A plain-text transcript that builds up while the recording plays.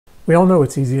We all know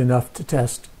it's easy enough to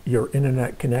test your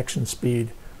internet connection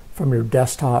speed from your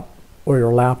desktop or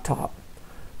your laptop.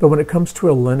 But when it comes to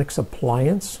a Linux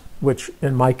appliance, which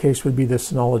in my case would be the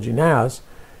Synology NAS,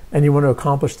 and you want to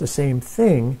accomplish the same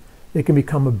thing, it can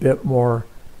become a bit more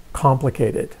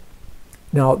complicated.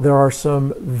 Now, there are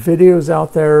some videos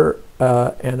out there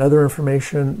and other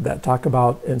information that talk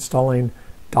about installing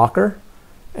Docker.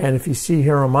 And if you see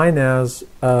here on my NAS,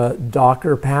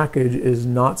 Docker package is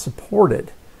not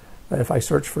supported. If I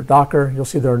search for Docker, you'll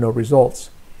see there are no results.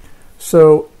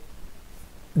 So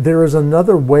there is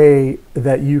another way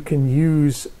that you can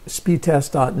use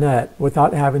speedtest.net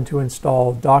without having to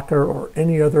install Docker or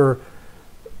any other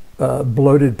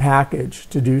bloated package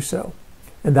to do so.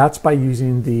 And that's by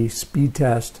using the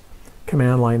speedtest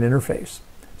command line interface.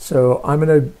 So I'm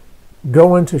going to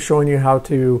go into showing you how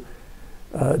to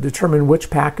determine which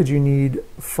package you need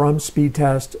from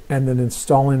speedtest and then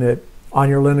installing it on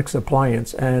your Linux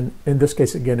appliance. And in this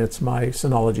case, again, it's my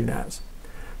Synology NAS.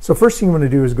 So first thing you want to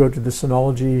do is go to the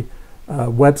Synology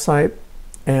website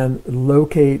and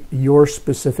locate your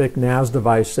specific NAS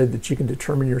device so that you can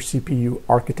determine your CPU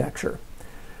architecture.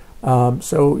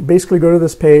 So basically go to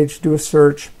this page, do a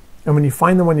search, and when you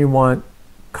find the one you want,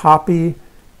 copy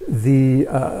the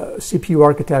CPU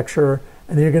architecture,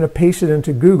 and then you're going to paste it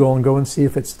into Google and go and see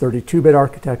if it's 32-bit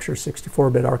architecture,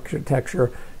 64-bit architecture,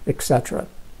 etc.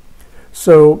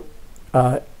 So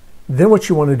then what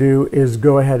you want to do is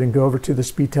go ahead and go over to the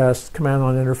speedtest command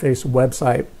line interface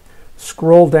website,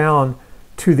 scroll down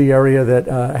to the area that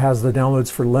has the downloads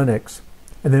for Linux,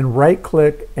 and then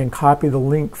right-click and copy the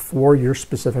link for your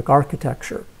specific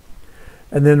architecture.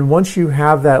 And then once you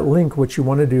have that link, what you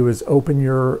want to do is open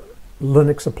your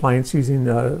Linux appliance using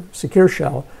a secure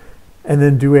shell, and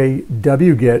then do a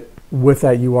wget with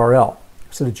that URL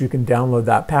so that you can download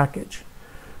that package.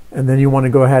 And then you want to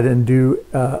go ahead and do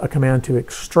a command to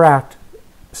extract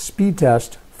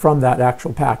speedtest from that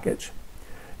actual package.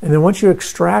 And then once you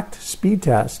extract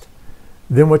speedtest,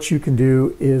 then what you can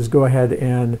do is go ahead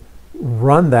and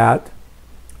run that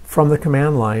from the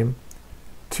command line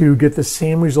to get the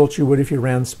same results you would if you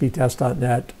ran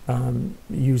speedtest.net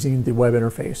using the web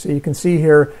interface. So you can see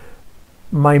here,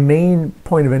 my main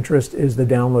point of interest is the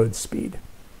download speed.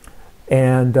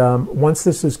 And once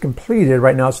this is completed,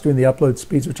 right now it's doing the upload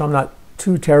speeds, which I'm not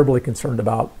too terribly concerned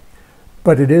about,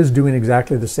 but it is doing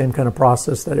exactly the same kind of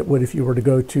process that it would if you were to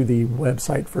go to the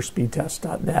website for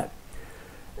speedtest.net.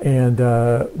 And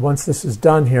once this is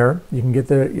done here, you can get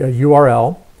the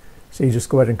URL. So you just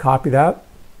go ahead and copy that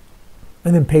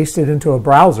and then paste it into a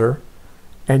browser,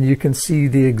 and you can see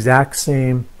the exact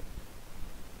same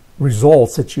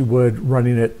results that you would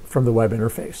running it from the web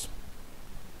interface.